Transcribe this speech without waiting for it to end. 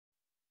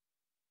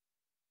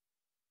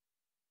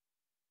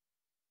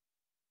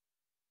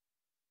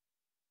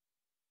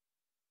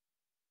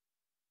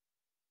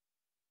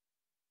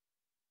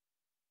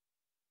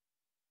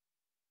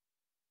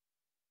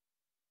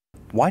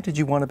Why did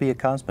you want to be a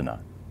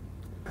cosmonaut?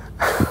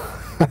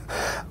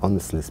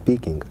 Honestly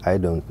speaking, I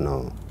don't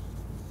know.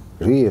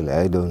 Really,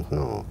 I don't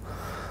know.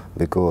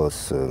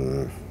 Because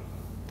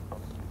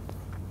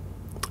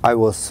I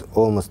was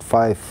almost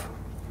 5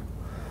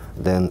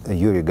 then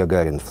Yuri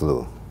Gagarin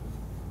flew.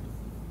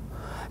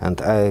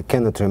 And I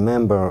cannot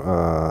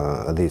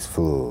remember this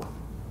flu.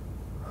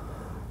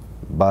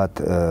 But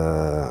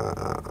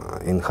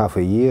in half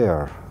a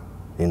year,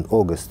 in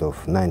August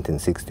of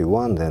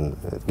 1961, then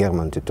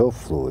German Titov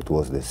flew. It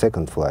was the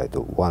second flight, a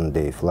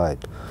one-day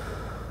flight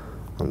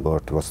on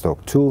board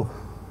Vostok 2.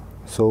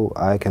 So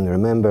I can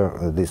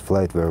remember this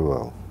flight very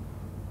well.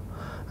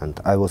 And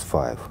I was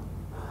 5.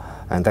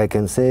 And I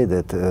can say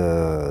that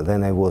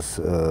then I was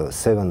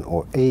 7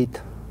 or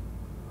 8.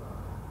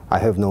 I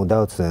have no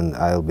doubts then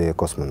I'll be a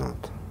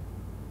cosmonaut.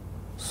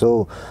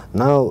 So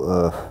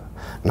now,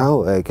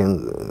 now I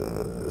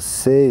can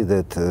say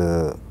that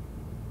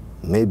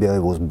maybe I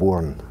was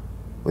born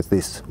with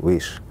this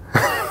wish.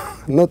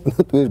 not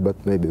wish,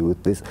 but maybe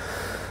with this,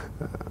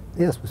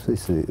 yes, with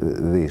this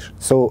wish.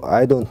 So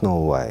I don't know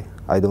why.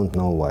 I don't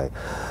know why.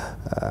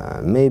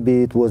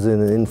 Maybe it was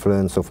an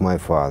influence of my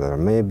father,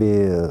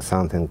 maybe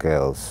something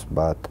else,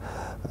 but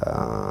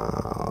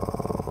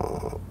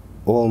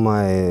all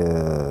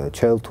my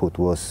childhood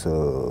was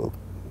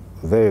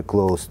very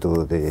close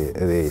to the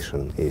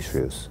aviation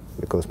issues,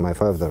 because my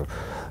father,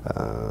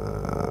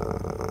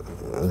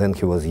 when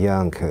he was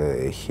young,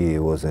 he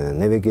was a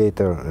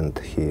navigator and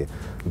he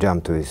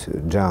jumped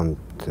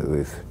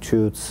with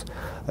chutes,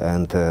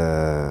 and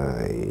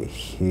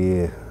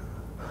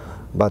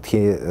but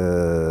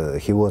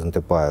he wasn't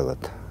a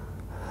pilot.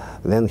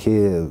 Then he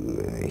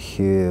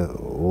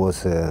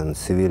was a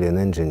civilian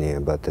engineer,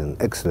 but an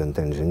excellent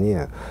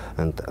engineer,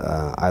 and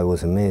I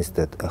was amazed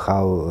at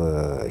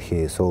how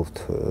he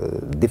solved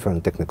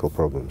different technical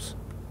problems,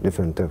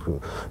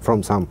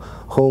 from some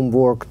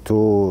homework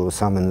to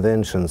some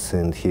inventions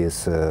in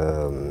his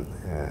on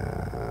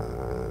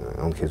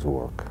his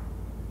work.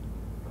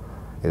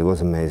 It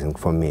was amazing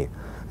for me,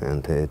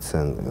 and it's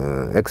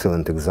an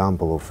excellent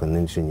example of an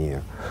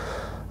engineer.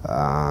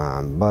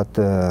 But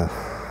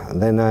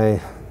then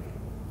I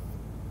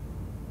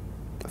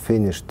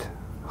finished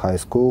high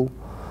school.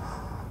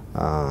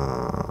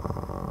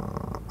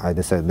 I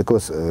decided,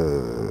 because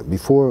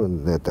before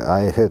that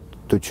I had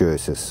 2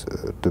 choices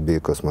to be a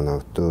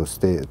cosmonaut,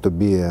 to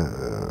be a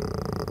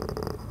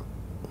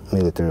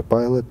military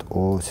pilot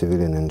or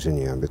civilian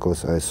engineer,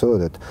 because I saw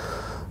that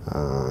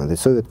the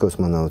Soviet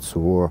cosmonauts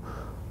were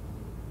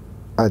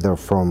either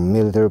from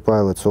military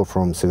pilots or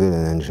from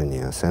civilian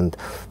engineers, and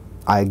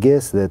I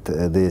guess that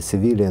the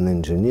civilian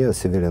engineers,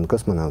 civilian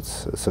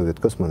cosmonauts, Soviet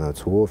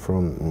cosmonauts were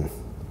from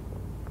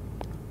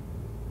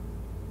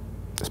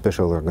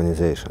special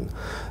organization.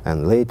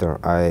 And later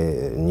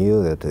I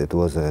knew that it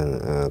was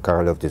a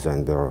Korolev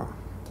Design Bureau.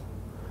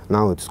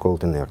 Now it's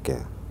called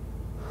Energia.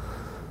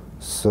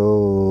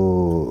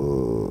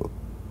 So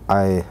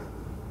I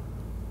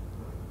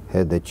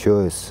had a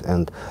choice,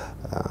 and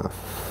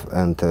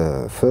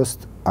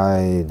first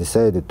I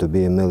decided to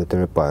be a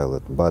military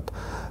pilot, but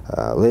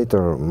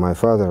later my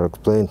father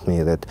explained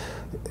me that,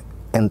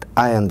 and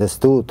I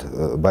understood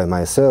by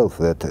myself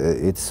that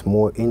it's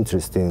more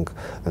interesting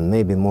and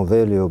maybe more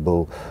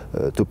valuable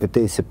to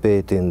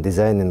participate in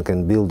designing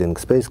and building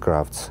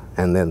spacecrafts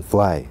and then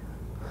fly,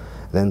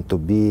 than to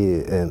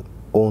be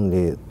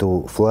only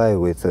to fly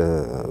with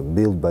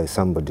built by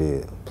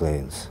somebody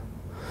planes.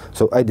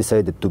 So I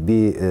decided to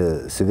be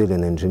a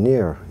civilian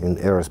engineer in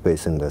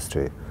aerospace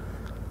industry.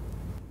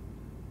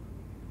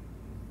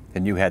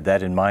 And you had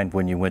that in mind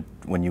when you went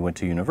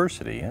to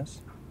university,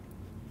 yes?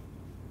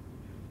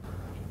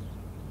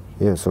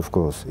 Yes, of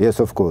course. Yes,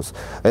 of course.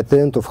 At the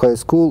end of high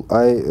school,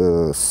 I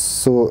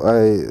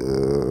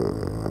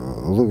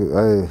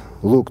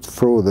looked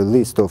through the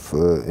list of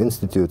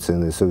institutes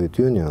in the Soviet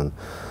Union.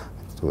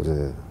 It was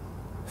a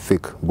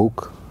thick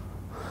book,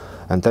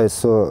 and I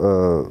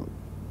saw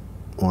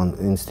one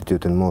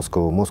institute in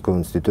Moscow, Moscow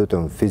Institute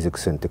of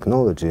Physics and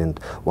Technology, and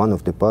one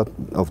of the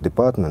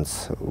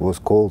departments was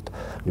called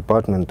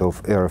Department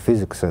of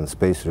Aerophysics and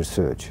Space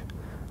Research.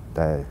 And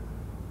I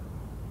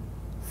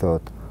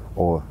thought,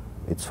 oh,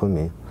 it's for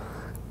me,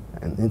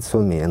 and it's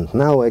for me. And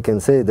now I can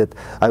say that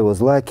I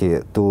was lucky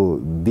to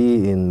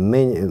be in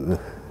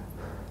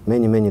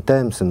many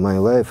times in my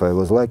life. I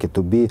was lucky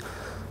to be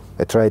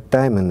at right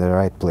time in the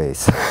right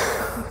place.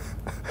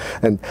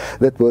 And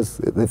that was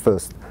the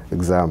first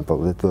example.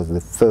 That was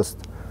the first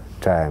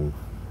time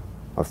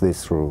of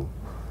this rule.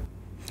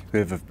 We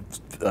have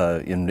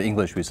in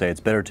English we say it's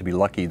better to be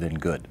lucky than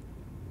good.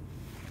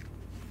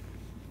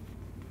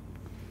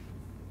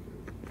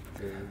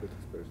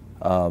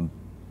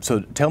 So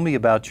tell me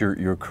about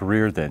your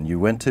career then. You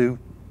went to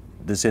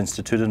this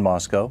institute in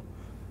Moscow,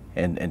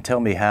 and tell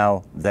me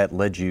how that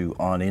led you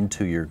on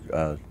into your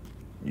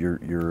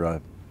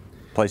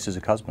place as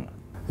a cosmonaut.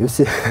 You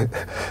see,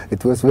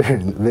 it was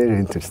very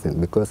interesting,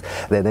 because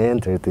then I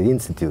entered the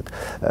institute,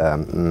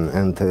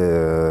 and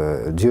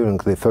during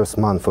the first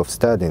month of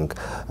studying,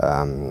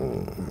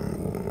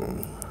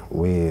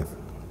 we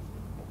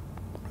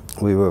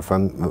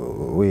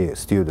we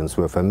students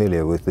were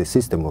familiar with the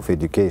system of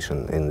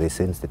education in this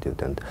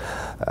institute, and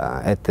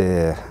at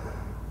the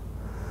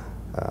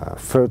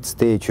third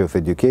stage of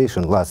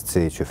education, last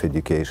stage of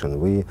education,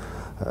 we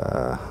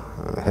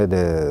had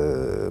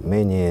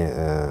many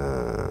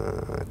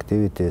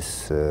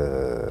activities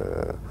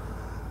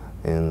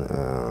in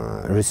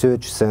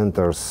research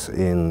centers,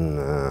 in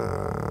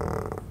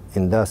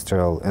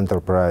industrial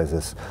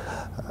enterprises,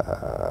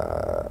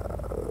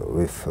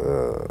 with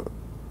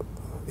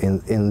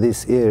in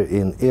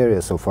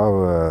areas of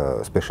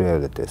our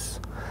specialities,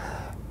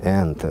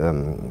 and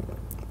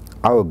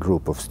our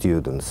group of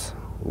students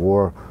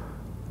were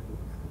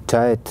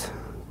tied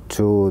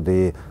to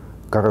the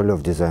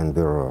Kaleri Design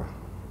Bureau.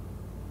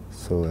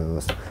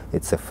 So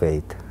it's a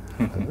fate.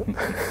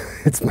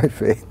 It's my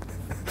fate.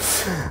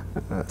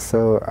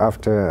 So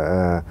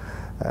after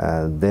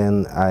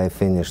then I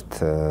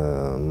finished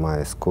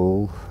my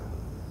school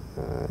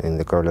in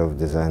the Kaleri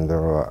Design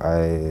Bureau.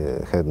 I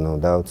had no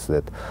doubts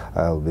that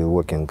I'll be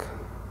working.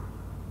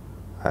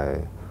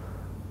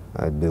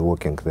 I'd be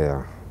working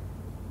there.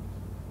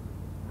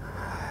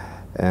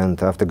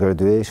 And after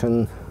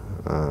graduation,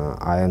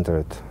 I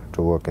entered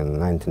to work in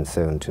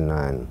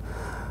 1979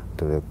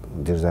 to the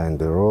Design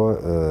Bureau.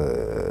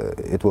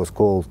 It was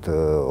called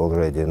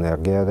already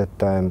Energia at that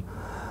time,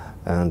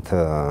 and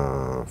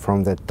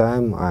from that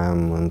time I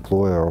am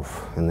employer of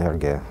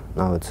Energia.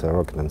 Now it's a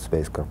Rocket and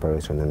Space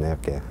Corporation,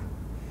 Energia.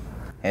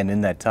 And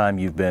in that time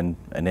you've been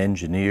an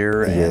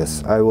engineer? And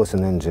yes, I was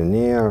an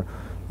engineer.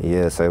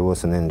 Yes, I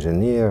was an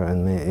engineer,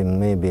 and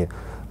maybe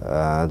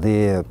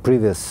the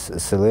previous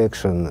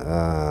selection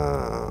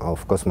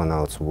of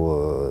cosmonauts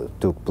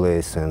took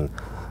place in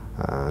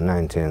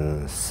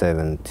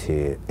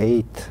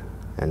 1978,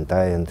 and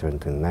I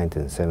entered in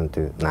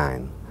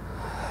 1979.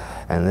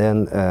 And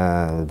then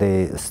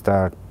they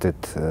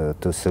started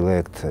to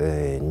select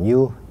a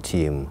new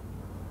team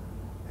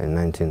in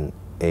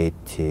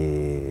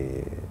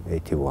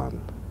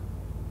 1981.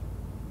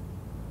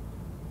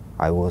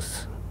 I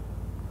was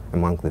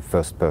among the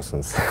first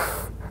persons.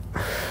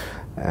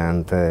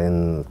 And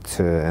in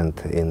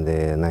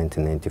the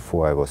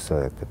 1984 I was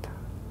selected,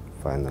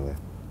 finally.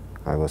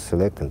 I was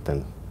selected,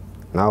 and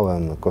now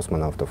I'm a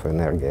cosmonaut of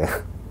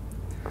Energia.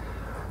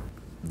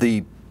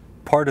 The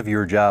part of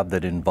your job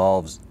that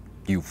involves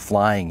you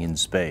flying in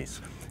space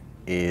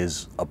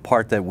is a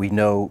part that we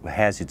know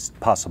has its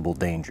possible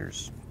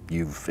dangers.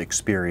 You've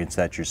experienced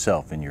that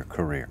yourself in your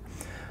career.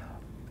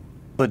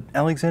 But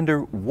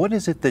Alexander, what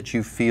is it that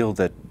you feel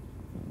that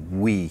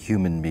we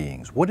human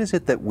beings, what is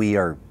it that we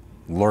are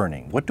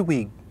learning? What do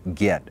we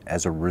get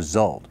as a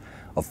result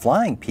of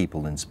flying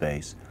people in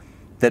space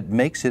that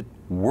makes it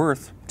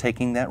worth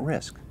taking that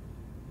risk?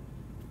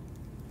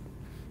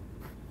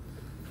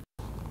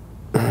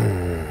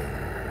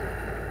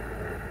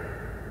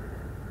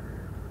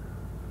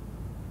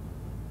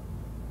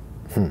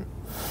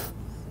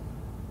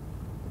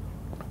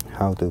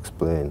 How to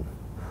explain?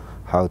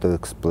 How to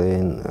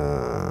explain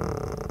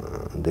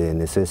the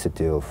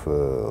necessity of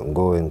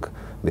going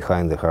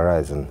behind the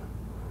horizon?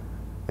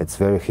 It's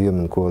very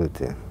human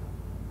quality.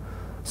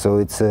 So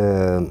it's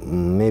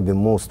maybe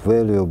most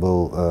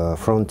valuable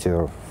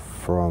frontier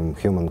from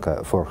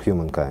for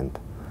humankind.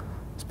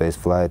 Space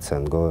flights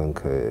and going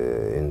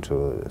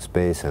into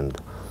space and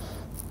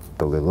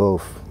to the low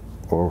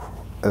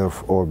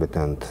Earth orbit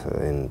and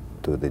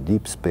into the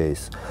deep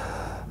space.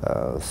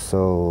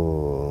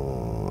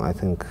 So I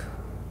think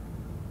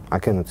I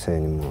cannot say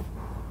anymore.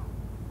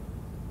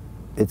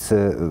 It's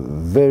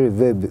very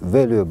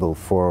valuable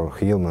for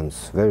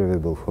humans, very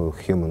valuable for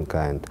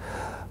humankind.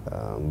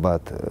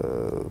 But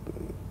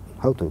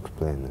how to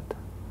explain it?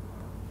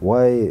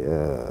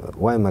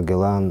 Why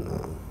Magellan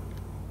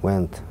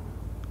went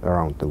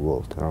around the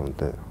world, around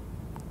the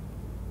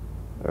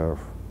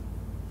Earth?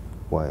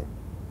 Why?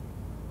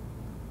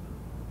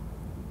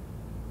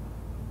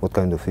 What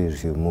kind of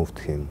issue moved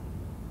him?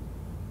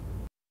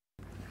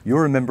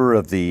 You're a member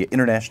of the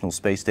International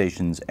Space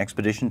Station's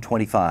Expedition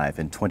 25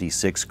 and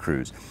 26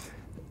 crews.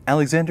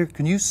 Alexander,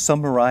 can you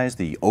summarize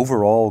the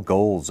overall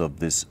goals of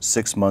this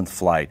 6-month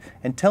flight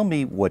and tell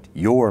me what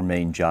your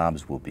main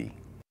jobs will be?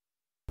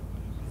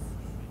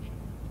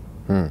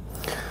 The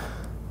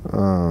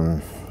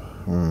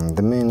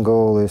main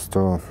goal is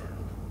to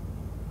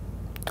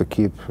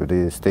keep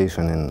the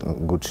station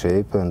in good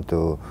shape and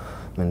to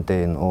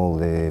maintain all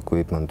the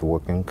equipment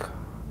working,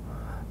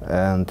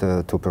 and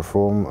to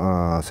perform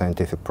a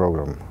scientific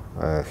program,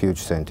 a huge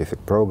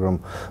scientific program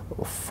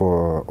of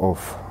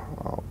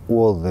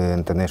all the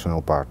international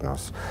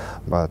partners.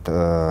 But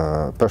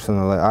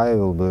personally, I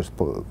will be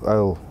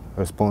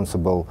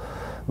responsible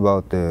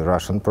about the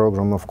Russian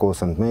program, of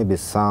course, and maybe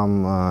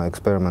some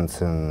experiments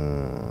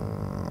in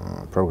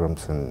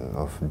programs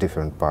of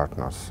different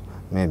partners.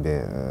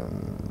 Maybe,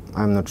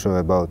 I'm not sure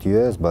about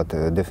US, but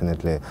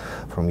definitely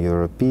from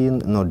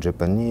European, not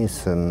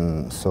Japanese.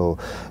 And for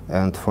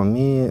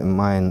me,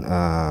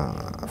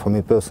 for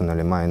me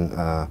personally,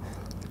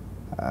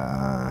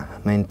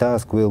 main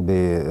task will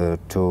be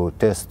to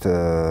test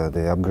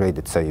the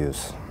upgraded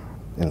Soyuz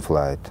in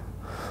flight.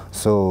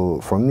 So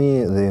for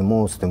me, the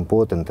most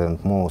important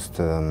and most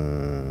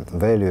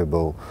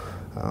valuable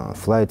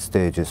flight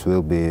stages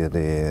will be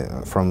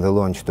from the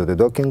launch to the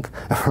docking,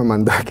 from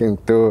undocking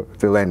to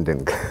the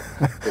landing.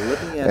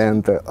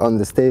 And on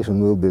the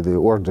station will be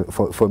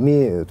for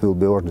me it will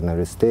be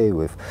ordinary stay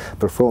with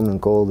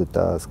performing all the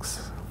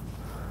tasks.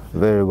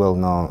 Very well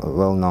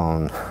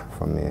known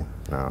for me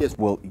now. Yes,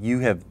 well, you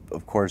have,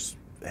 of course,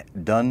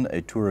 done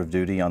a tour of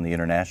duty on the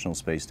International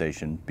Space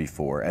Station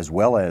before, as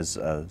well as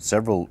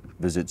several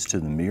visits to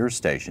the Mir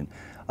station.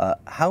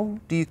 How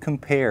do you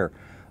compare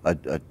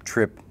a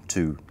trip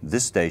to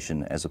this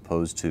station as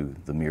opposed to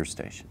the Mir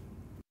station?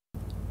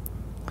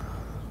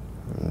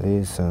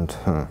 Decent,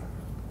 huh.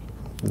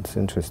 It's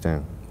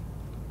interesting.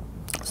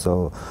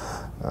 So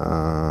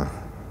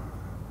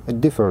it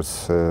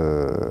differs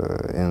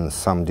in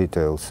some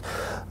details.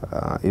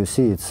 You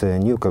see, it's a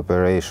new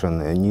cooperation,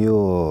 new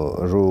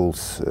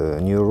rules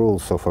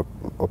of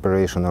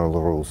operational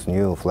rules,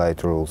 new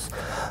flight rules,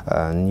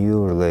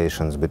 new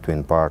relations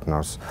between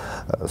partners.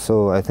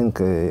 So I think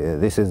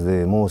this is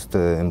the most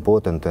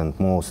important and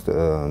most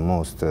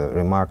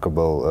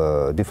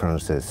remarkable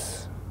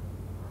differences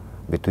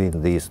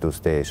between these two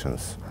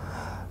stations,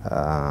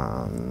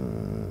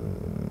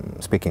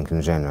 speaking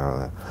in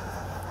general.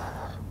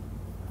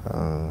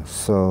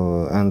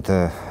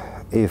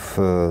 If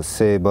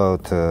say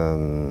about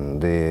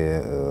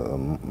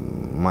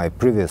my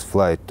previous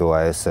flight to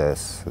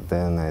ISS,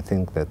 then I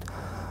think that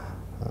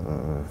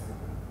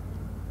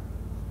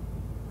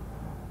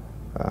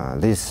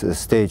this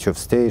stage of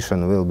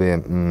station will be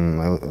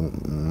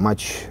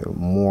much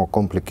more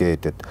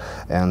complicated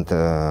and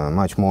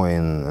much more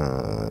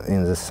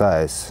in the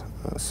size.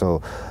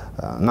 So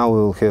now we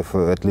will have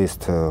at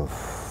least 4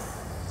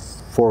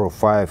 or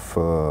 5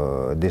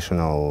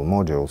 additional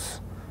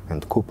modules,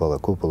 and cupola.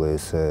 Cupola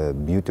is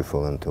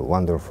beautiful and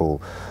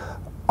wonderful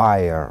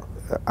eye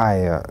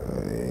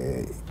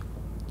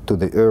to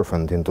the Earth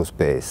and into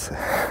space.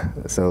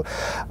 So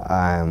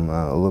I'm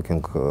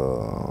looking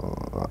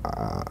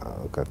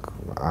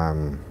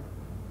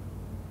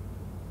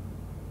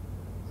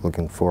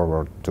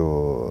forward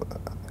to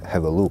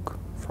have a look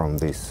from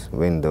this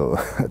window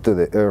to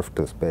the Earth,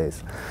 to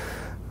space.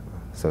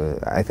 So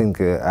I think,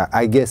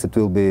 I guess it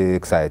will be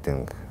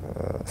exciting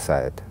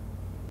sight.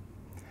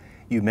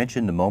 You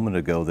mentioned a moment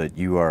ago that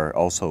you are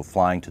also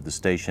flying to the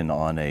station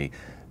on a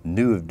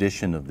new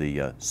edition of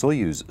the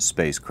Soyuz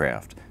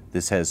spacecraft.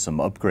 This has some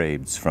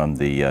upgrades from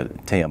the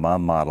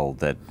Teyaman model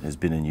that has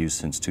been in use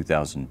since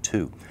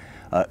 2002.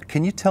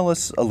 Can you tell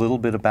us a little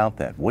bit about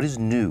that? What is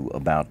new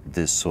about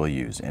this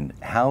Soyuz, and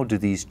how do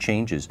these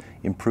changes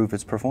improve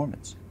its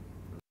performance?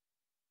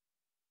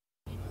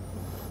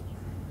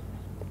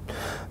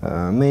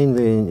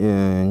 Mainly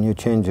new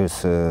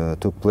changes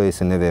took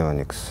place in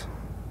avionics,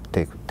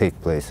 take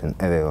place in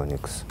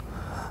avionics.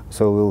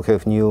 So we'll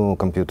have new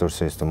computer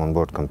system,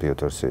 onboard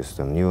computer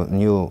system,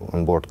 new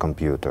onboard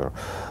computer.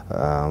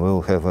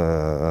 We'll have a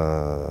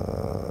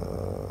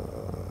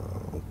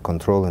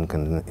controlling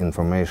and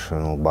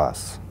informational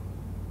bus,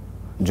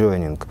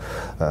 joining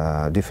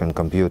different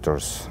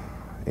computers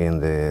in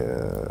the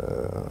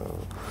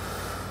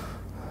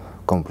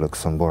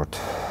complex, onboard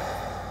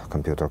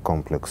computer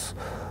complex.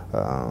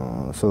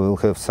 So we'll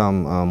have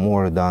some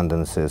more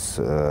redundancies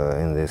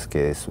in this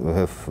case.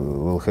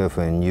 We'll have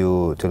a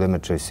new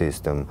telemetry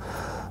system.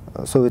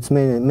 So it's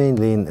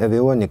mainly in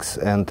avionics,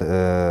 and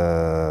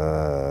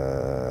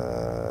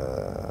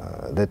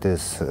that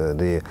is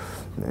the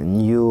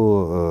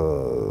new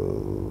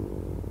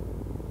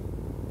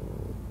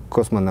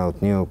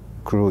cosmonaut, new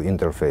crew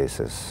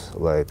interfaces,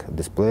 like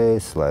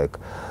displays, like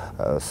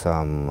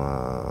some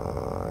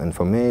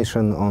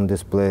information on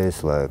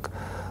displays, like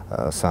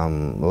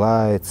some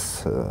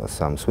lights,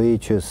 some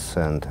switches,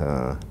 and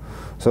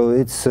so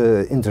it's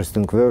an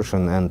interesting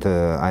version, and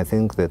I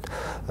think that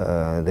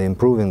the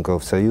improving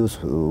of Soyuz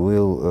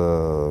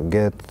will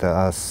get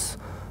us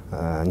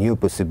new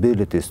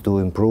possibilities to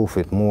improve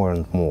it more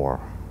and more,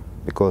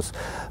 because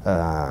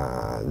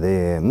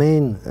the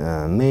main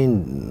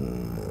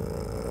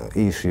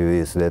issue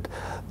is that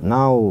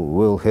now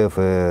we'll have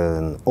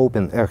an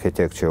open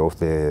architecture of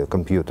the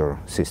computer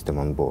system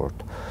on board.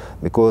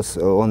 Because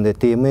on the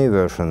TMA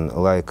version,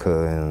 like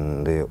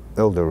in the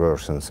elder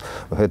versions,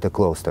 we had a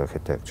closed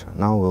architecture.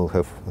 Now we'll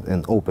have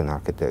an open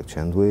architecture,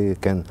 and we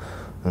can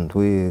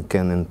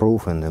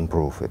improve and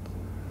improve it.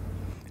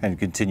 And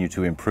continue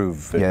to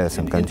improve. Yes,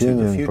 and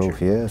continue to improve.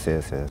 Yes,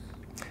 yes, yes.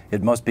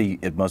 It must be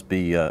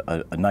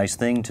a nice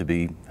thing to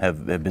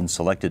have been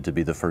selected to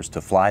be the first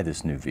to fly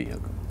this new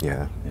vehicle.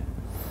 Yeah.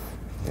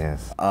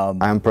 Yes.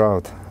 I'm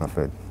proud of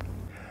it.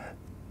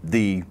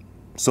 The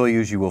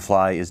Soyuz you will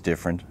fly is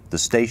different. The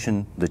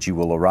station that you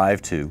will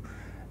arrive to,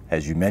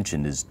 as you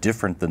mentioned, is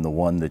different than the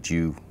one that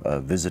you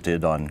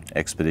visited on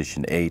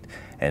Expedition 8,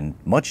 and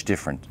much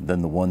different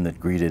than the one that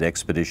greeted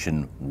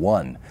Expedition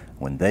 1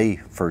 when they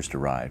first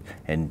arrived.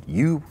 And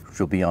you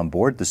shall be on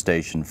board the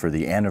station for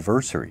the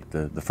anniversary,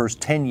 the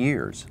first 10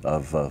 years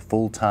of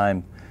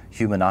full-time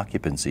human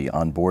occupancy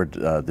on board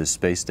this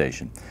space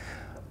station.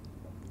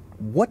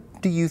 What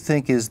What do you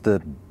think is the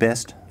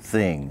best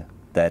thing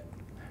that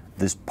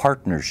this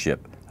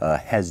partnership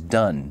has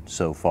done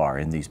so far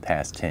in these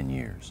past 10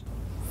 years?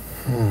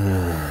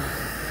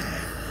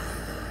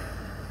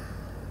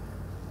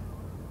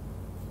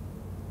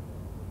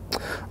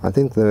 I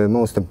think the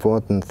most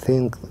important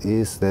thing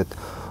is that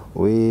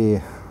we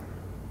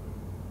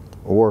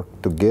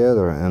work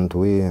together and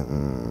we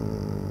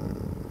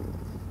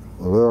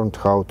learned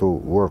how to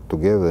work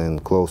together in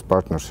close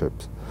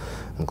partnerships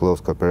and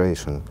close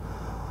cooperation.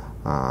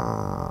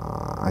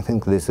 I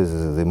think this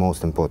is the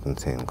most important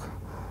thing.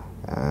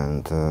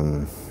 And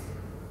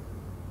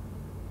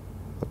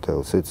what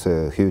else? It's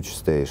a huge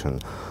station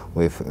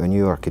with a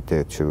new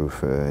architecture,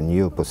 with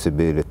new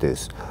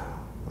possibilities.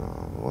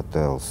 What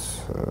else?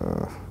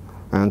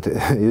 And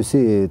you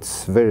see,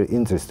 it's very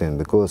interesting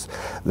because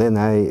then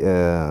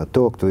I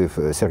talked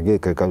with Sergei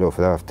Krikalev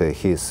after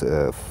his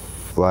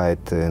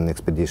flight in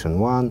Expedition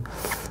 1.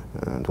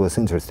 It was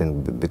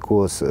interesting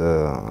because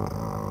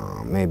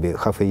maybe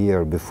half a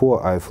year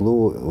before I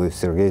flew with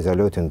Sergei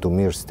Zalotin to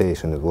Mir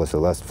station. It was the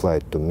last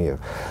flight to Mir.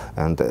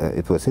 And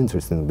it was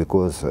interesting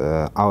because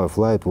our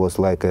flight was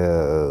like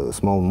a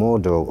small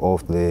model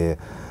of the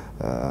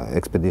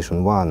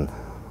Expedition 1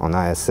 on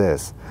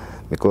ISS,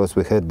 because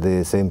we had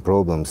the same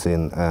problems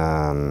in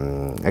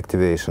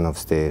activation of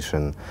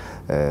station,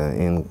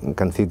 in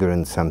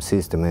configuring some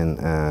system, in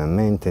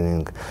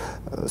maintaining.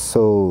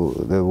 So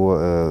there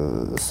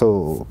were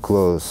so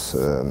close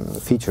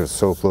features,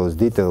 so close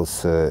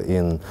details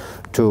in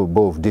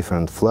both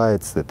different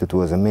flights that it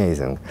was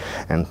amazing.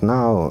 And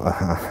now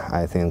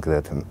I think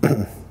that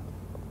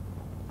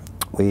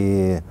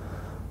we've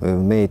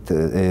made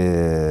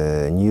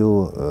a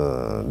new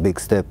big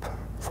step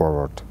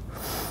forward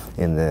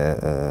in the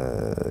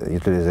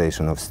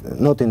utilization of,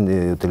 not in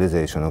the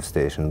utilization of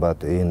station,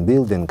 but in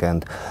building,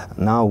 and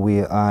now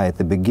we are at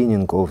the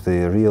beginning of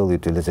the real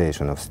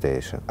utilization of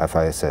station, of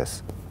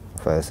ISS.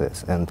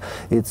 And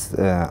it's,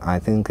 I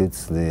think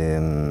it's the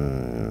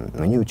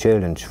a new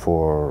challenge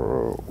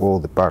for all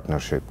the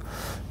partnership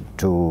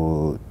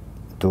to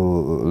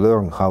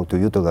learn how to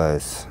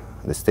utilize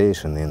the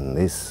station in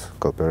this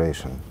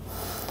cooperation.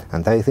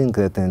 And I think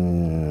that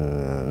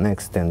in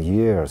next 10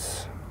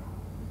 years,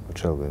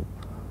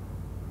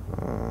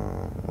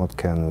 what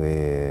can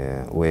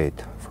we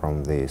wait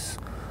from this?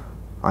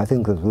 I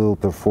think that we will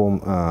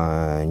perform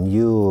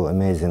new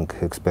amazing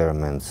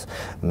experiments.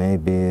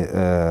 Maybe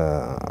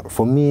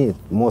for me,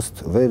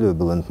 most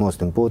valuable and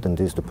most important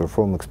is to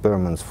perform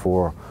experiments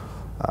for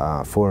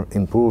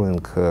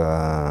improving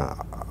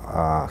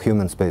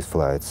human space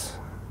flights.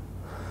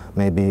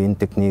 Maybe in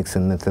techniques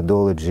and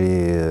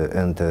methodology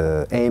and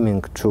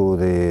aiming to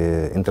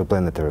the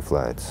interplanetary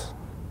flights.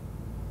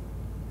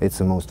 It's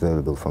the most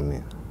valuable for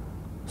me.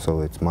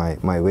 So it's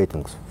my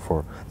waitings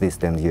for this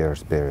 10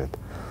 years period.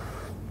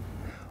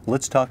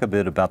 Let's talk a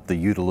bit about the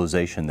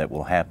utilization that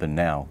will happen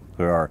now.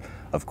 There are,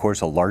 of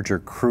course, a larger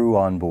crew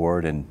on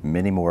board and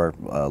many more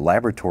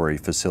laboratory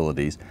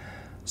facilities.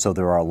 So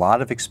there are a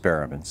lot of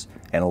experiments,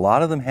 and a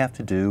lot of them have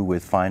to do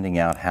with finding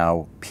out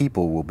how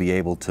people will be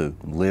able to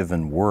live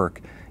and work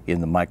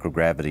in the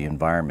microgravity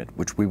environment,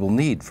 which we will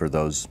need for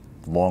those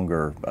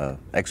longer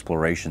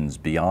explorations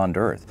beyond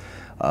Earth.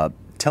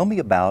 Tell me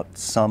about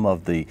some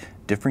of the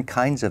different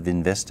kinds of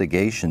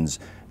investigations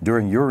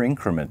during your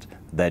increment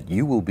that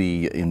you will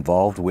be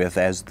involved with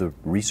as the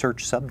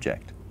research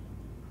subject.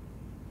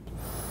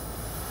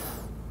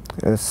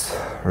 As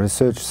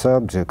research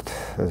subject,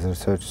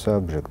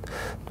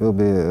 it will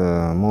be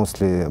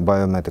mostly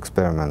biomet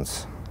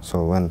experiments.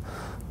 So when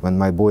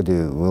my body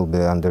will be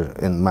under,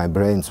 and my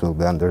brains will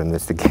be under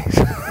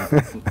investigation.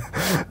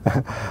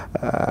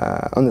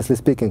 Honestly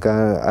speaking,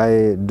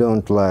 I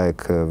don't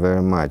like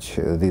very much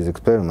these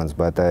experiments,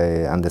 but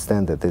I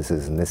understand that this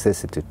is a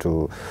necessity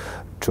to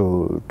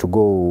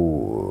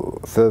go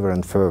further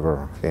and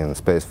further in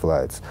space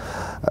flights.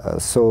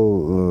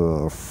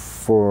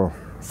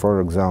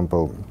 For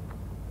example,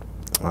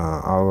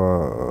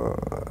 our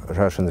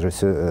Russian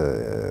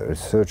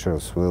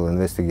researchers will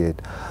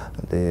investigate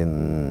the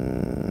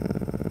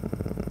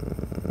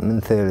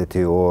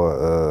mentality or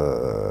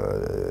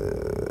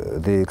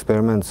the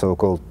experiment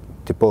so-called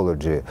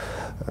typology.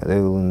 They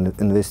will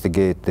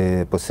investigate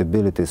the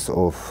possibilities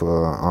of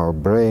our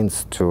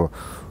brains to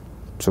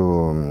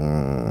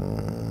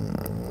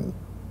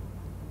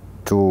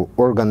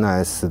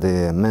organize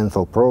the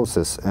mental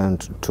process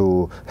and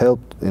to help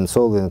in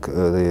solving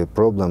the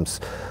problems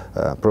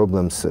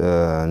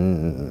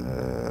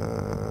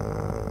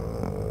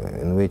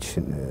in which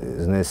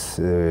is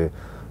necessary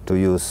to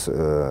use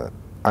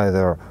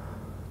either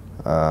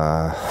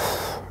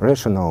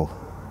rational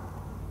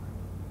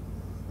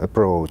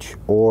approach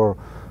or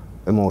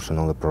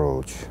emotional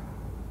approach.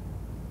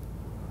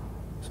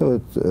 So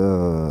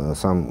it's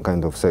some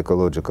kind of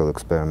psychological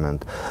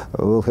experiment.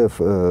 We'll have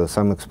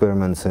some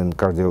experiments in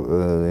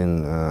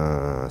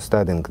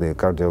studying the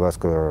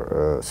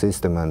cardiovascular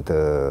system and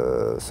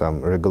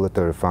some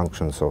regulatory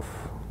functions of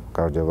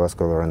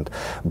cardiovascular and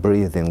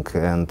breathing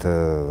and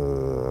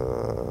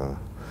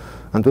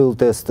And we will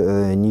test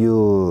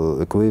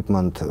new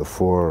equipment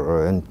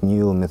for and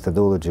new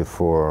methodology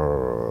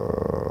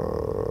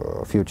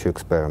for future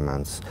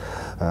experiments.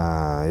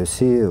 You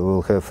see,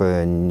 we'll have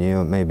a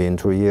new, maybe in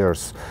 2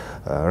 years,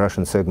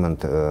 Russian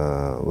segment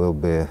will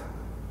be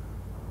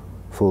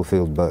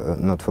fulfilled by,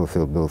 not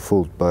fulfilled, but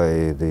filled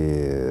by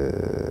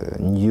the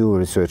new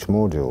research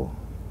module,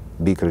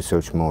 big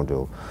research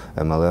module,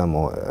 MLM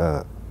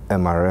or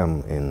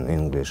MRM in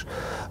English,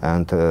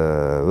 and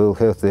we'll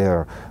have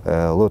there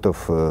a lot of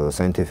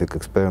scientific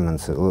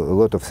experiments, a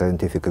lot of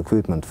scientific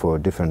equipment for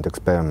different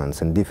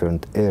experiments in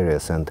different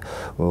areas, and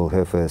we'll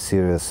have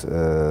serious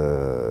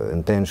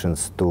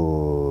intentions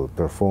to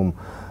perform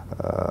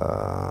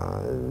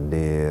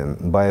the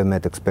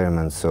biomet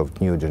experiments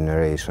of new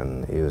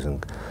generation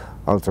using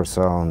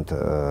ultrasound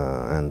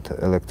and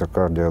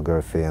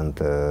electrocardiography and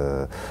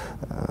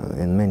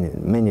in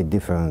many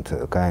different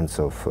kinds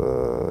of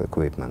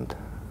equipment.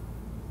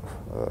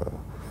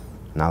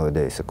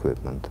 Nowadays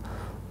equipment.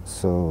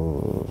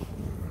 So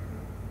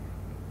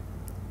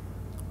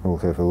we'll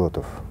have a lot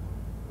of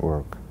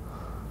work.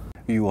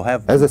 You will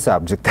have as a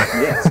subject.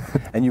 Yes,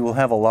 and you will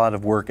have a lot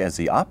of work as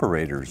the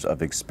operators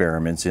of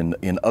experiments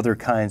in other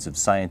kinds of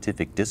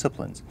scientific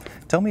disciplines.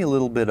 Tell me a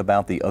little bit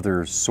about the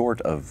other sort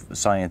of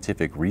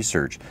scientific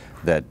research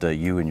that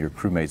you and your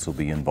crewmates will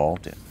be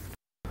involved in.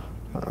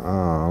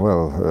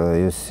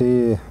 You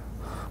see,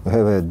 we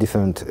have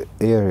different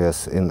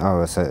areas in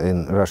our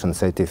Russian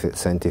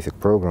scientific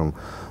program.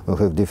 We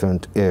have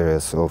different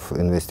areas of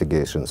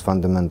investigations: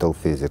 fundamental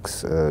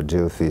physics,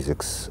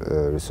 geophysics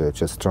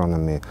research,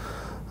 astronomy,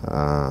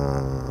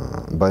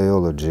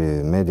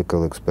 biology,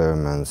 medical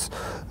experiments,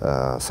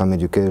 some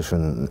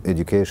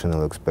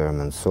educational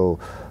experiments. So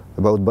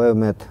about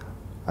biomet,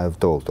 I've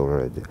told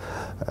already,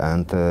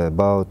 and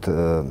about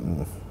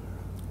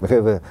we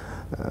have a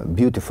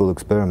beautiful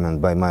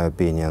experiment, by my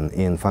opinion,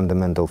 in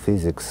fundamental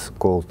physics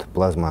called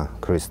plasma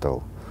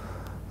crystal.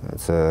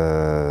 It's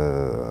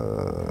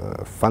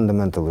a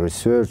fundamental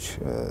research,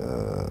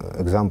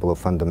 example of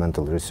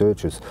fundamental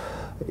researches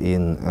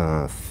in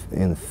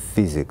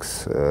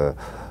physics.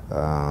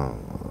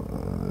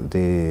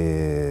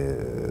 The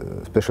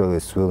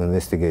specialists will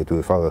investigate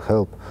with our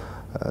help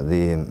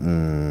the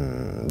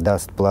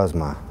dust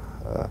plasma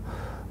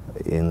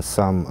in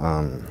some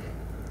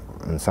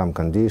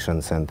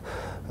conditions and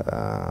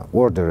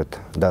ordered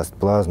dust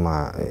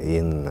plasma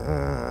in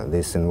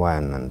this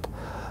environment.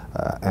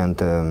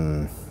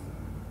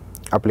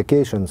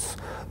 Applications,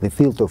 the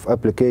field of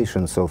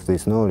applications of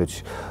this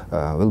knowledge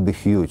will be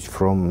huge,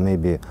 from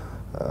maybe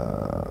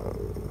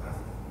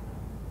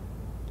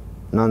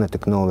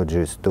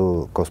nanotechnologies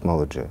to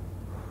cosmology.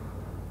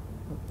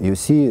 You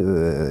see,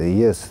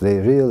 yes, they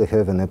really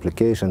have an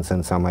applications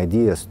and some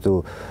ideas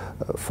to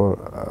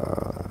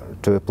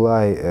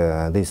apply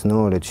this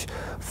knowledge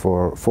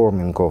for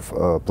forming of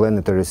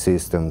planetary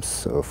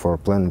systems, for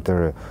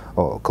planetary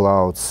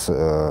clouds.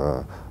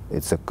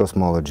 It's a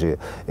cosmology.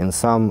 In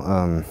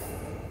some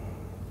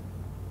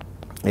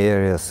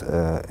areas,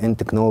 in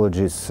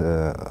technologies,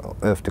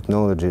 Earth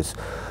technologies,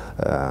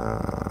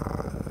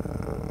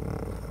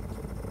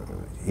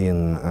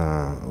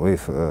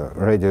 with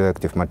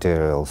radioactive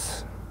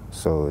materials,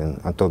 so in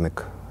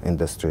atomic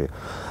industry,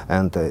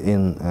 and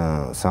in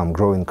some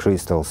growing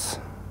crystals,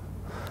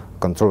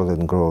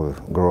 controlled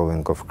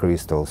growing of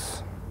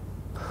crystals.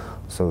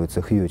 So it's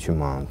a huge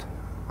amount.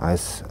 I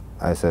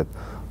said,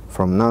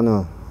 from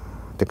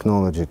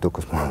nanotechnology to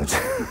cosmology.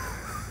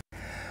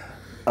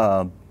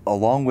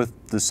 Along with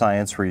the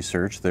science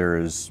research, there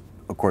is,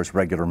 of course,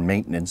 regular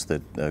maintenance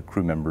that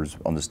crew members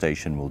on the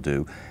station will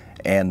do.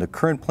 And the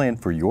current plan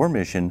for your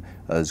mission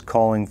is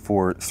calling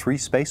for 3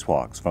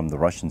 spacewalks from the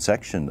Russian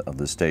section of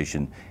the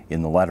station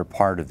in the latter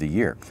part of the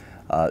year.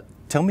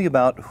 Tell me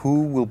about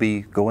who will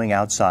be going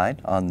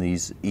outside on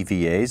these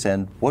EVAs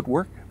and what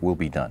work will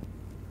be done.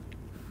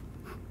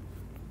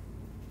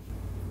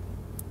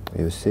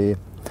 You see,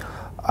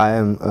 I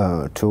am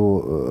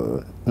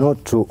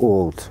not too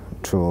old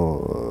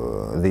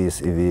to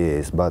these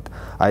EVAs, but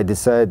I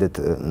decided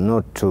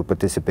not to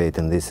participate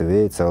in these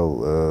EVAs.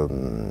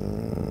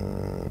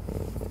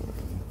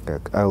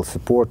 I'll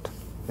support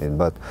it,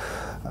 but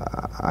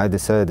I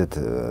decided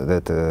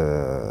that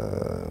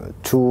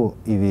 2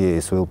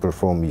 EVAs will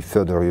perform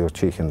Fedor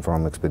Yurchikhin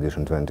from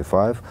Expedition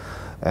 25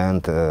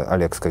 and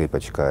Oleg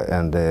Skripachka,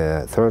 and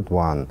the third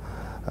one,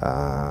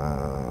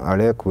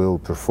 Oleg will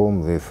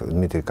perform with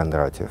Dmitry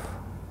Kondratiev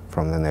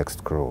from the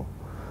next crew.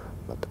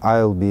 But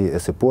I'll be a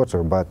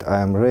supporter, but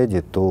I am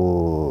ready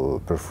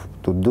to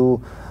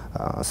do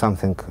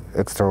something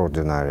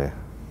extraordinary,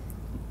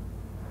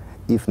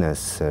 if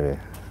necessary.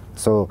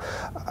 So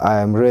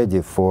I am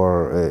ready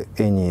for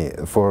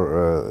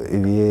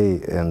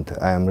EVA, and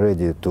I am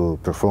ready to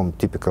perform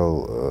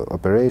typical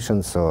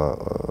operations.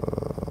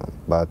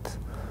 But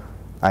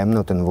I am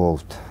not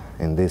involved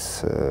in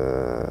this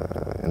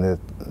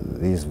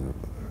these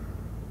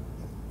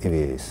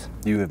EVAs.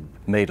 You have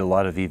made a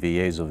lot of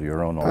EVAs of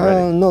your own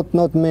already.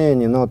 Not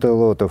many, not a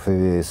lot of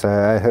EVAs.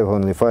 I have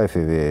only 5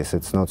 EVAs.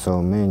 It's not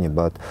so many,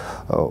 but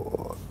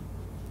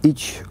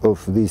each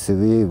of these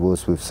EVA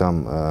was with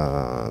some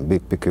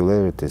big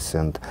peculiarities,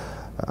 and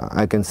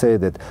I can say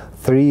that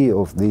 3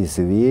 of these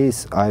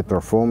EVAs I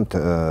performed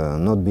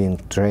not being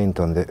trained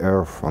on the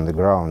earth, on the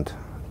ground,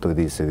 to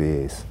these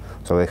EVAs.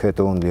 So I had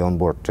only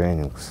onboard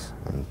trainings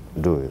and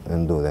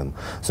do them.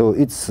 So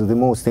it's the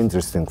most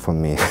interesting for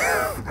me.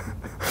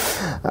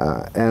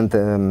 And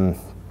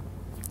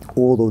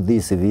all of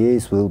these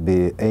EVAs will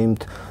be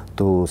aimed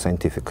to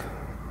scientific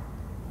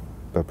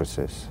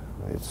purposes.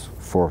 It's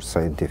for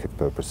scientific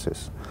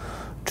purposes.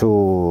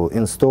 To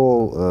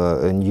install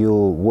a new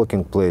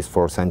working place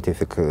for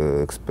scientific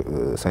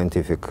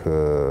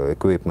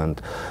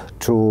equipment,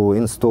 to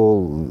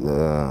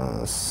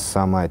install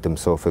some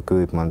items of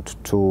equipment,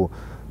 to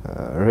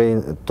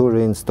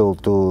reinstall,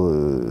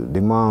 to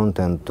demount,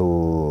 and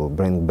to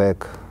bring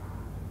back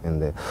in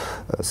the,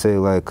 say,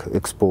 like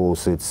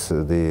expose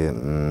the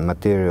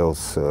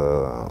materials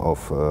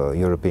of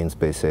European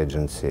Space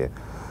Agency,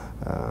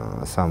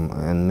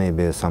 and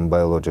maybe some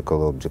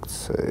biological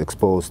objects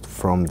exposed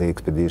from the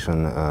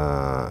expedition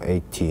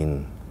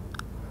 18.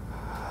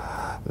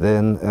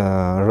 Then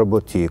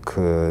robotic,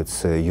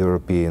 it's a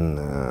European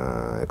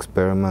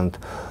experiment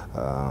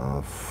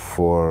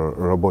for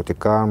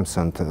robotic arms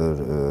and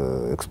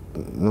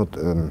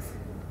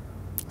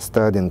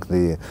studying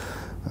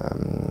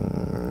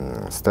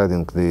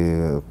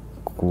the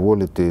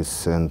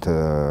qualities and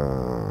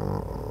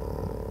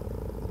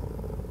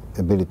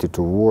ability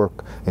to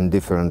work in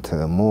different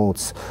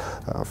modes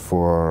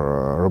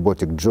for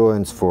robotic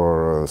joints,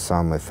 for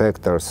some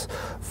effectors,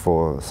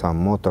 for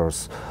some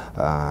motors,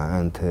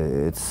 and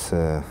it's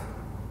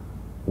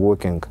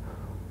working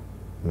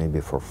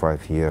maybe for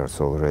 5 years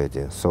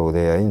already. So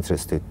they are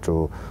interested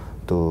to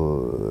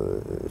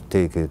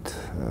take it,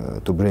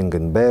 to bring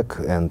it back,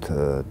 and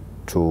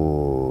to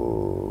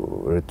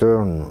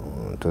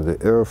return to the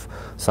Earth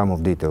some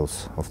of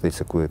details of this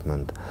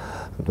equipment.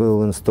 We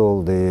will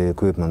install the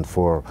equipment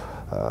for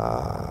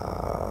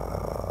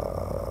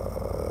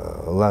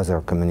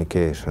laser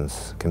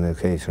communications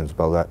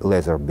by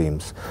laser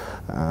beams,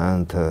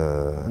 and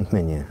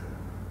many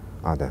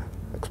other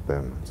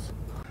experiments.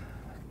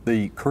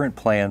 The current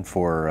plan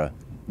for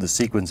the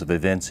sequence of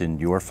events in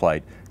your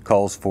flight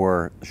calls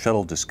for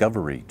shuttle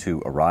Discovery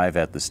to arrive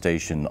at the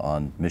station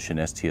on mission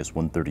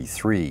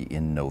STS-133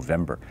 in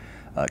November.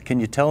 Can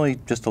you tell me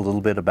just a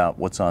little bit about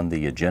what's on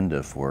the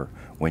agenda for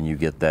when you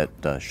get that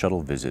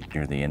shuttle visit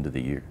near the end of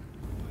the year?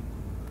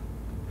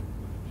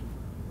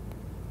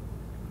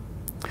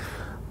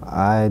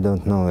 I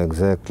don't know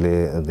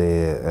exactly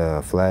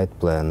the flight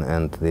plan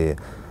and the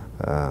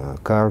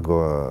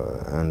cargo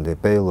and the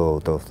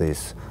payload of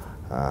this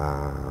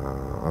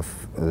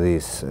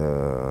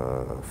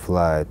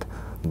flight,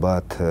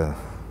 but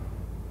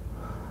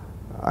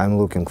I'm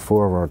looking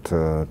forward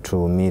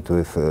to meet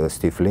with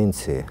Steve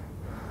Lindsay,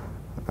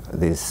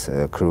 this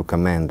crew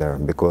commander,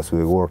 because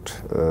we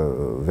worked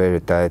very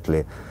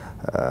tightly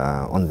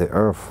on the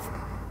Earth,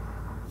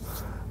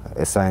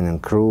 assigning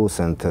crews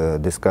and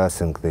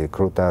discussing the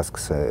crew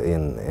tasks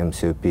in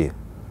MCOP,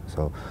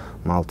 so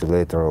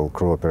Multilateral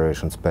Crew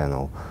Operations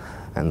Panel.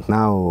 And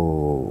now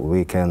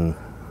we can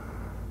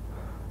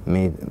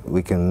meet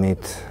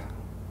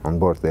on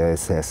board the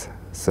ISS.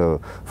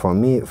 So for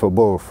me, for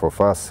both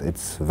of us,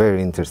 it's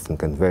very interesting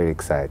and very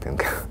exciting.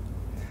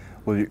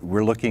 Well,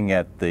 we're looking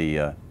at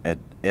the at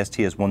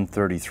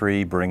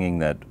STS-133 bringing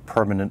that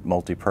permanent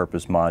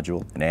multi-purpose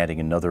module and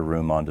adding another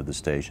room onto the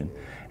station.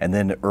 And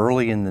then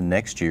early in the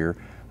next year,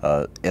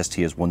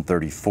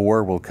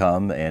 STS-134 will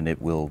come, and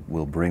it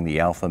will bring the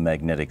alpha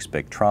magnetic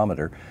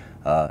spectrometer.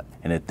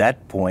 And at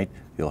that point,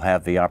 you'll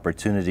have the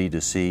opportunity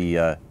to see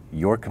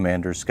your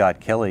commander, Scott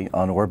Kelly,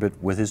 on orbit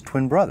with his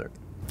twin brother.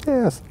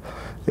 Yes,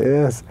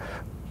 yes.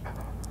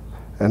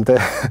 And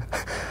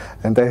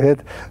and I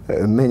had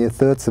many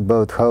thoughts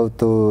about how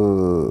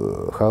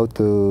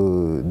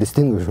to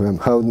distinguish them,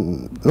 how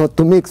not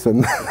to mix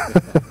them.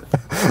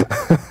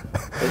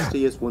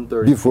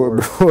 STS-134. Before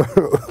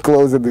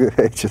closing the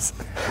hatches.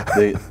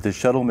 The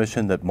shuttle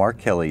mission that Mark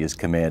Kelly is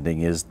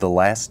commanding is the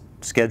last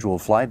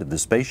scheduled flight of the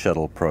space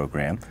shuttle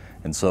program,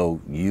 and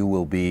so you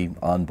will be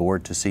on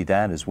board to see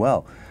that as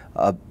well.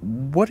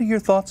 What are your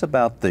thoughts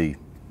about the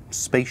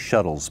space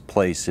shuttle's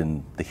place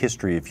in the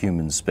history of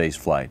human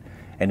spaceflight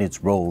and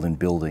its role in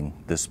building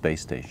this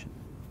space station?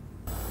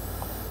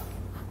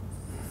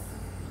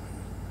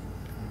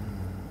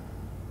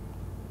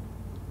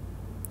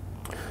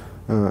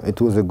 It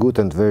was a good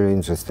and very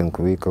interesting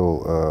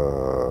vehicle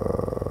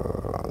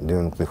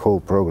during the whole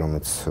program.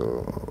 It's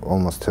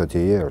almost 30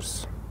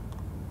 years.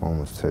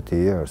 And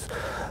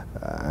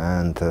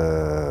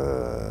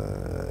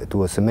it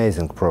was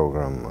amazing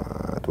program.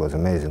 It was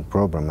amazing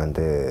program, and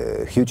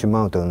a huge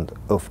amount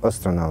of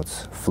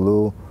astronauts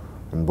flew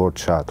on board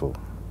shuttle.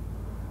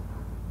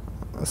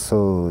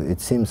 So it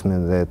seems me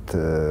that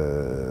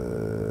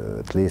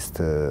at least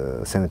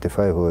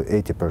 75 or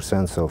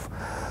 80% of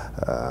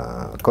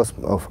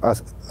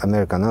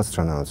American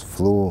astronauts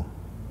flew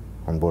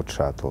on board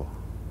shuttle,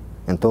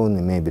 and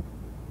only maybe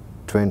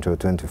 20 or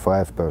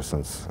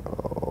 25%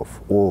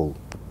 of all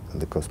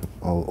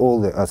all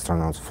the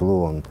astronauts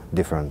flew on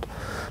different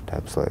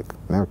types, like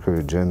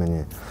Mercury,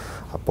 Gemini,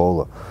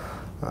 Apollo.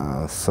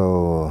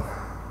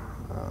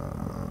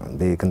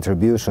 The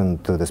contribution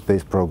to the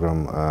space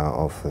program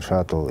of the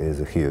shuttle is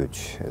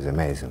huge, is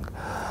amazing.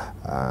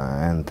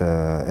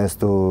 As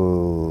to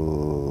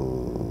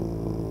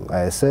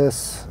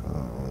ISS,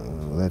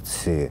 let's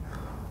see,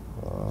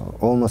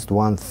 almost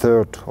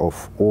 1/3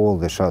 of all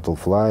the shuttle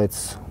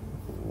flights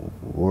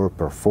were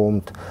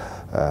performed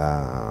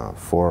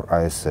for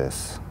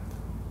ISS.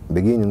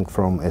 Beginning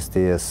from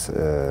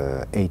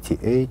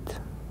STS-88,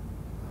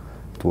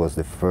 it was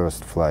the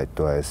first flight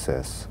to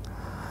ISS.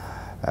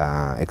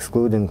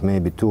 Excluding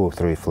maybe 2 or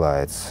 3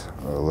 flights,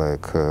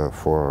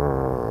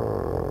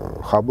 for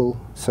Hubble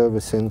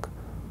servicing,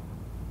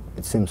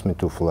 it seems me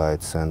 2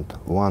 flights, and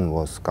one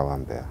was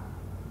Columbia,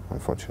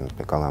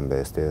 unfortunately,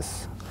 Columbia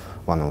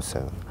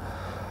STS-107.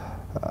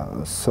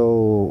 So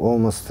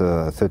almost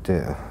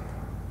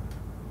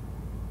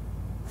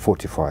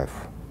 45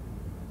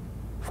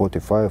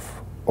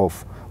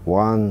 of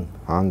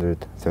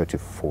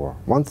 134,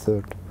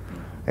 1/3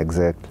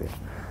 exactly.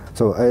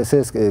 So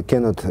ISS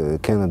cannot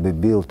be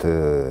built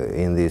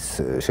in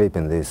this shape,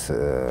 in these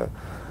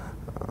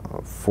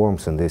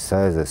forms and these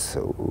sizes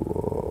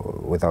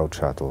without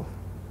shuttle.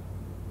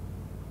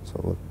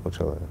 So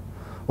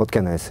what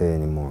can I say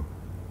anymore?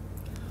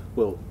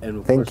 Well,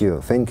 and thank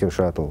you,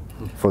 shuttle,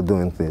 for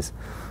doing this.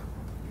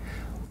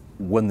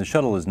 When the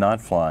shuttle is not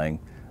flying,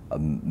 a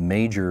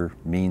major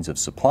means of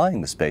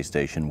supplying the space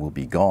station will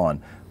be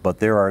gone, but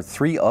there are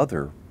 3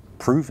 other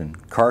proven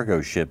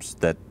cargo ships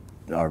that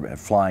are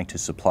flying to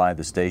supply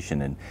the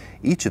station, and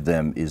each of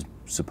them is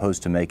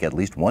supposed to make at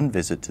least one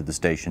visit to the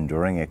station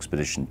during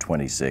Expedition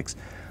 26.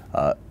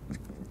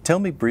 Tell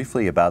me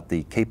briefly about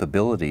the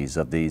capabilities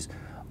of these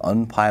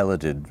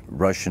unpiloted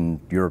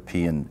Russian,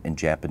 European, and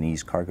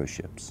Japanese cargo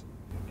ships.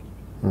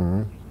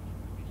 Mm-hmm.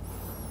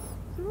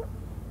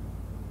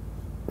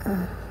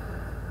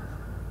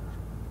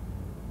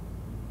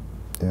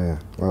 Yeah,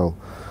 well,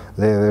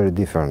 they are very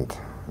different.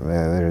 They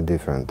are very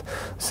different.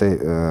 Say,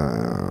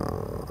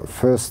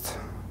 first,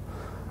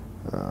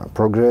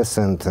 Progress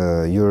and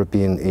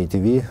European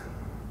ATV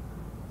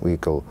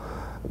vehicle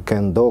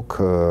can dock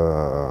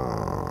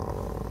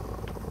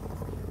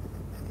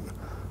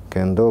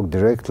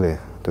directly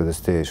to the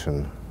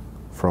station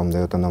from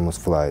the autonomous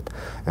flight,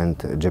 and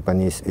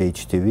Japanese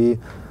HTV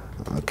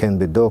can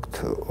be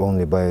docked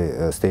only by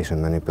a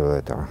station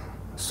manipulator.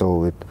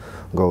 So it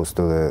goes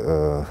to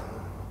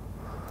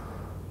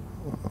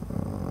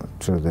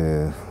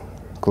the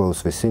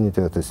close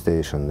vicinity of the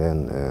station,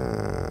 then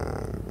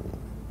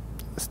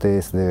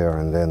stays there,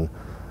 and then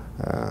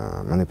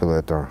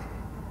manipulator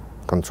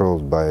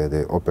controlled by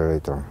the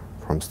operator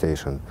from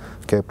station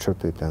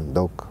captured it and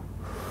dock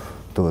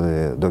to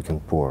the docking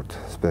port,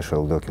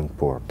 special docking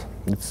port.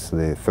 It's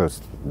the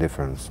first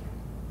difference.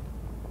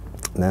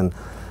 Then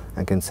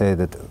I can say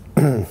that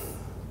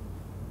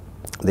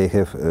they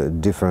have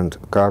different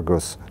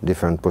cargos,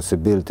 different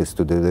possibilities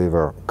to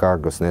deliver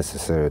cargos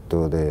necessary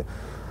to the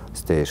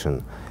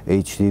station.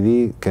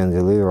 HTV can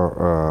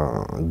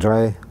deliver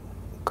dry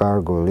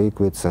cargo,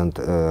 liquids, and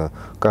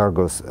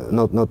cargos,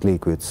 not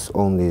liquids,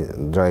 only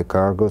dry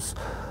cargos,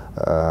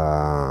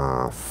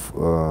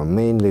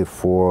 mainly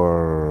for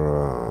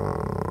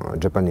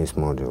Japanese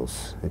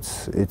modules.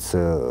 It's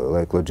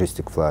like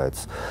logistic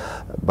flights,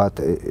 but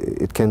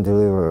it can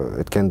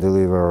deliver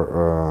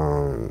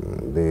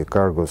the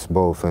cargos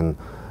both in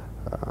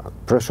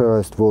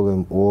pressurized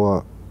volume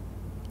or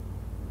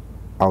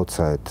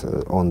outside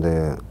on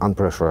the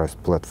unpressurized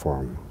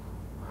platform.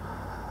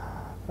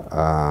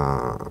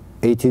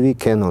 ATV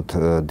cannot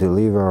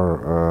deliver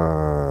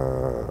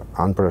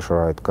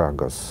unpressurized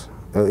cargos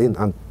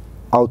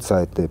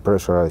outside the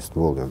pressurized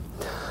volume.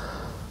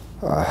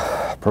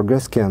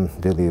 Progress can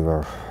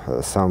deliver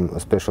some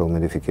special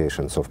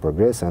modifications of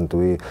Progress, and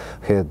we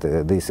had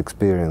this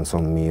experience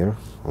on Mir,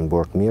 on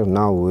board Mir.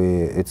 Now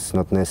it's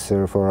not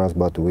necessary for us,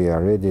 but we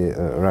are ready.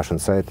 Russian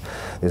side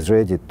is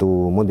ready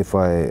to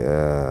modify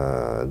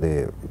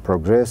the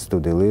Progress to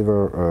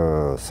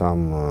deliver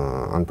some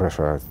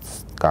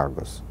unpressurized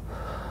cargos.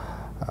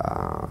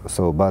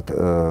 But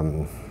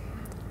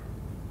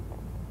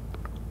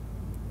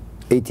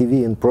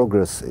ATV and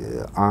Progress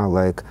are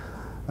like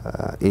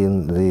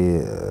in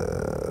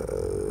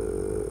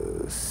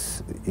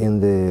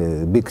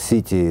the big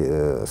city,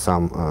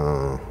 some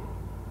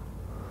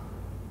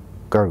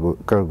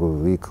cargo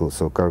vehicles,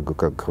 so cargo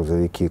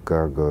грузовики,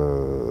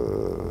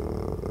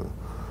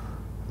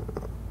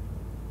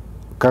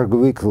 cargo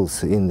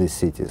vehicles in the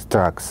cities,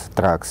 trucks,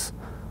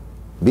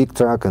 big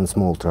truck and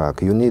small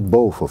truck. You need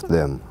both of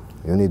them.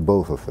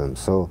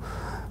 So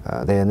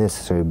they are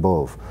necessary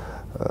both.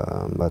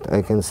 But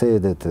I can say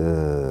that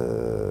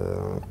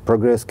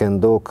Progress can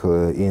dock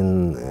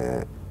in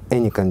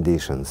any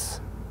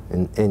conditions,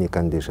 and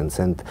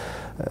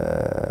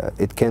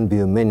it can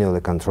be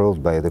manually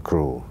controlled by the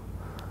crew.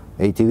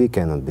 ATV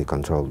cannot be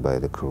controlled by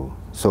the crew.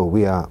 So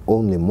we are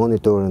only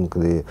monitoring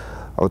the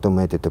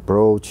automated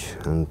approach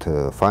and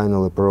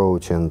final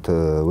approach, and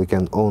we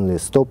can only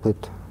stop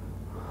it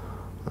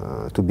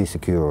to be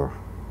secure,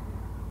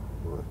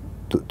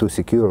 to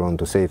secure on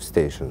to safe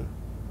station,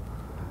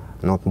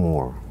 not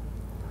more.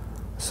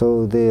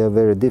 So they are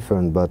very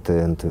different, but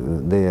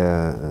they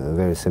are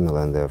very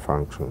similar in their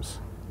functions.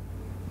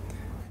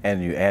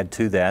 And you add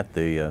to that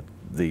the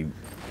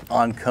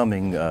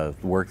oncoming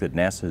work that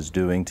NASA is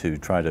doing to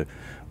try to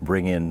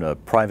bring in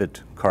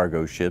private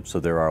cargo ships. So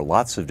there are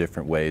lots of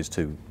different ways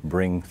to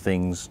bring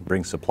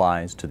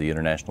supplies to the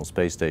International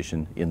Space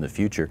Station in the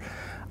future.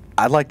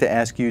 I'd like to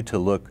ask you to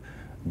look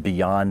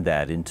beyond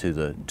that into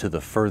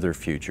the further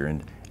future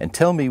and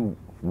tell me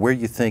where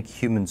you think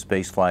human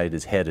spaceflight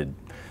is headed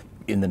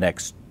in the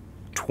next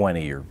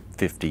 20 or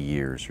 50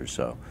 years or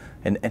so.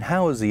 And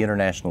how is the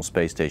International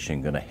Space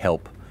Station going to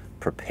help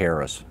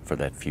prepare us for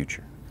that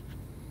future?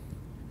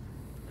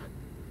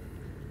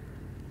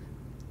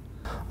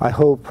 I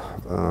hope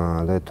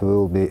that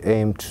will be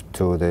aimed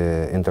to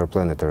the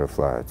interplanetary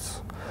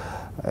flights,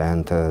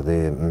 and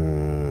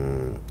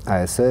the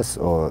ISS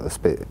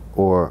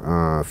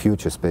or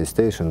future space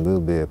station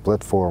will be a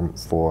platform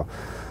for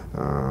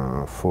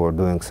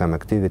doing some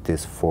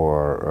activities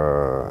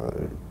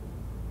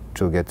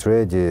to get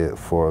ready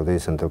for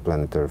these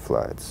interplanetary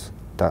flights.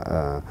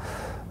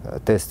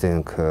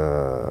 Testing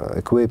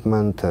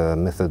equipment,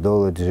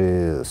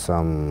 methodology,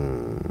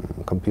 some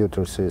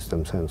computer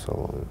systems and so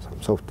on,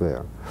 some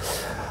software.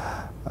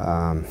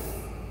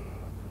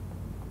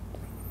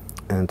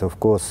 And of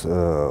course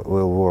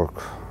we'll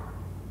work,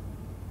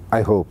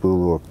 I hope we'll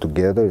work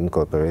together in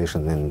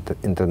cooperation and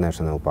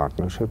international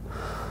partnership.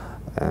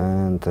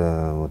 And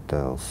what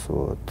else?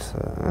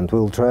 And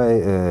we'll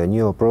try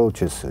new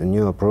approaches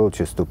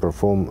to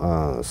perform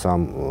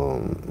some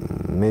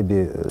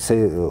maybe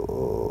say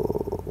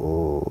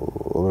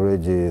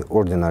already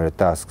ordinary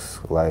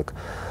tasks like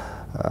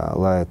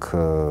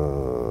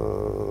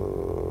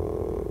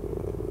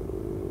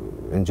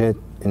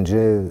injecting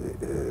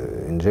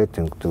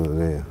to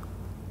the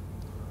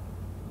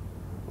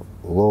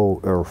low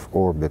Earth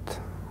orbit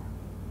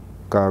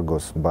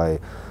cargos by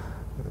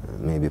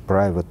maybe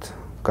private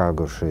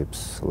cargo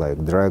ships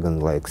like Dragon,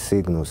 like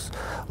Cygnus,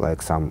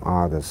 like some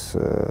others.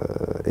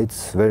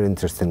 It's very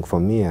interesting for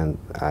me, and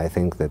I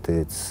think that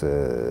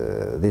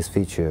this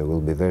feature will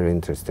be very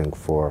interesting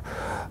for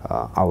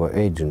our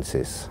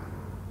agencies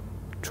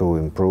to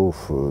improve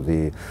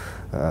the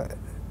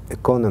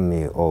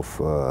economy of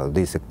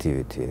this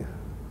activity.